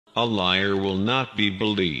A liar will not be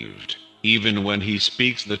believed, even when he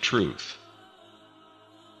speaks the truth.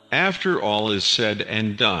 After all is said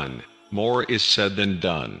and done, more is said than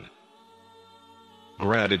done.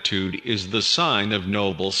 Gratitude is the sign of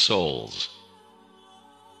noble souls.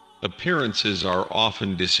 Appearances are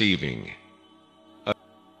often deceiving.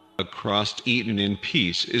 A crust eaten in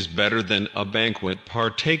peace is better than a banquet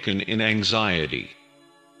partaken in anxiety.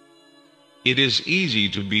 It is easy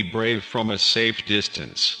to be brave from a safe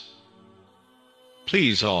distance.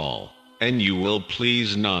 Please all, and you will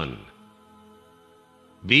please none.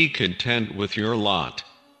 Be content with your lot.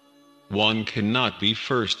 One cannot be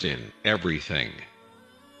first in everything.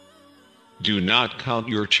 Do not count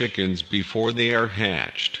your chickens before they are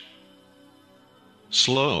hatched.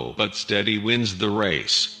 Slow but steady wins the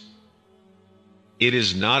race. It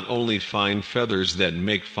is not only fine feathers that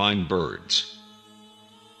make fine birds.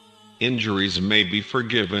 Injuries may be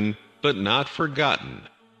forgiven, but not forgotten.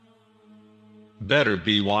 Better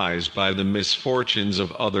be wise by the misfortunes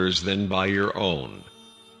of others than by your own.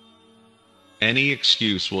 Any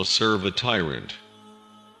excuse will serve a tyrant.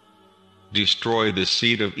 Destroy the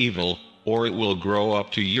seed of evil, or it will grow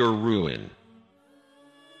up to your ruin.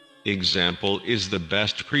 Example is the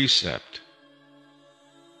best precept.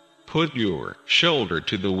 Put your shoulder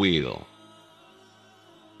to the wheel.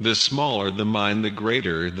 The smaller the mind, the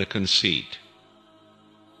greater the conceit.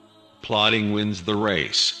 Plodding wins the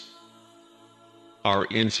race. Our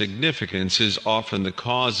insignificance is often the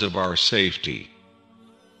cause of our safety.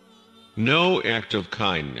 No act of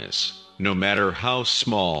kindness, no matter how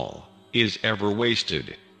small, is ever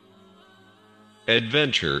wasted.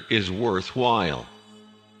 Adventure is worthwhile.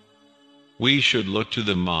 We should look to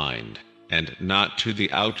the mind, and not to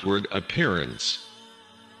the outward appearance.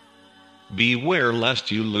 Beware lest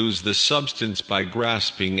you lose the substance by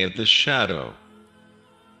grasping at the shadow.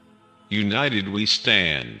 United we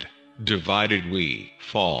stand, divided we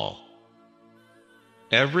fall.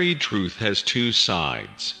 Every truth has two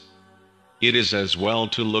sides. It is as well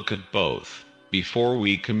to look at both, before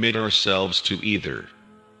we commit ourselves to either.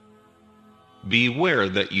 Beware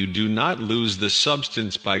that you do not lose the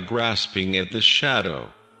substance by grasping at the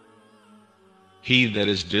shadow. He that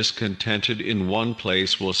is discontented in one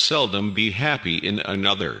place will seldom be happy in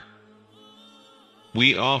another.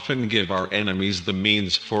 We often give our enemies the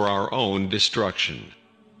means for our own destruction.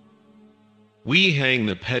 We hang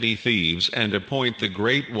the petty thieves and appoint the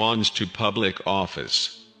great ones to public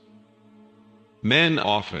office. Men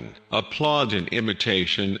often applaud in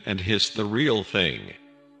imitation and hiss the real thing.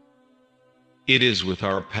 It is with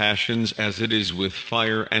our passions as it is with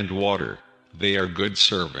fire and water. They are good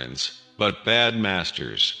servants, but bad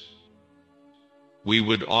masters. We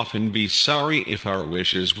would often be sorry if our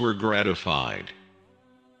wishes were gratified.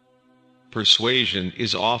 Persuasion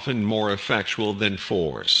is often more effectual than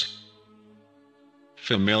force.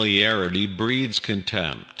 Familiarity breeds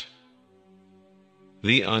contempt.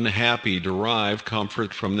 The unhappy derive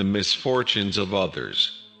comfort from the misfortunes of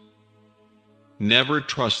others. Never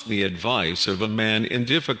trust the advice of a man in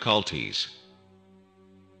difficulties.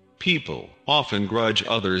 People often grudge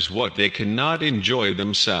others what they cannot enjoy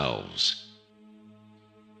themselves.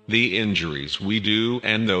 The injuries we do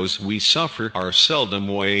and those we suffer are seldom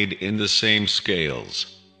weighed in the same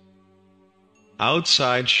scales.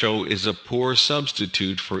 Outside show is a poor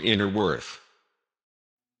substitute for inner worth.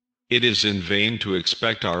 It is in vain to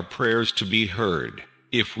expect our prayers to be heard,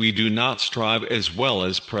 if we do not strive as well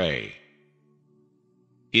as pray.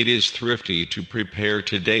 It is thrifty to prepare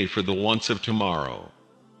today for the wants of tomorrow.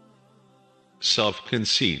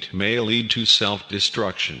 Self-conceit may lead to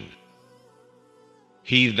self-destruction.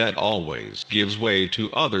 He that always gives way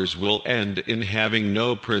to others will end in having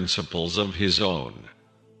no principles of his own.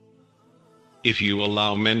 If you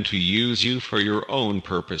allow men to use you for your own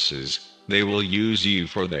purposes, they will use you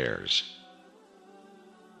for theirs.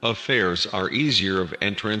 Affairs are easier of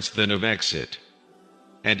entrance than of exit,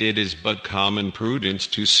 and it is but common prudence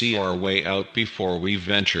to see our way out before we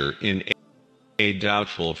venture in. A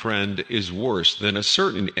doubtful friend is worse than a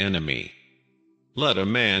certain enemy. Let a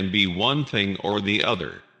man be one thing or the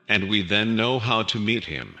other, and we then know how to meet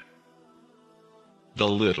him. The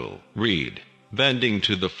little reed, bending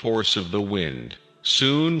to the force of the wind,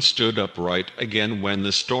 soon stood upright again when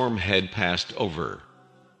the storm had passed over.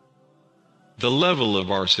 The level of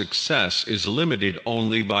our success is limited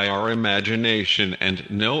only by our imagination, and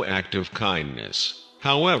no act of kindness,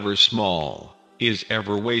 however small, is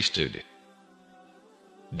ever wasted.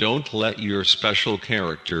 Don't let your special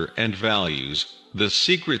character and values, the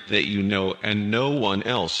secret that you know and no one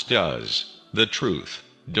else does, the truth,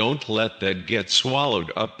 don't let that get swallowed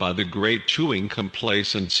up by the great chewing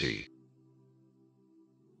complacency.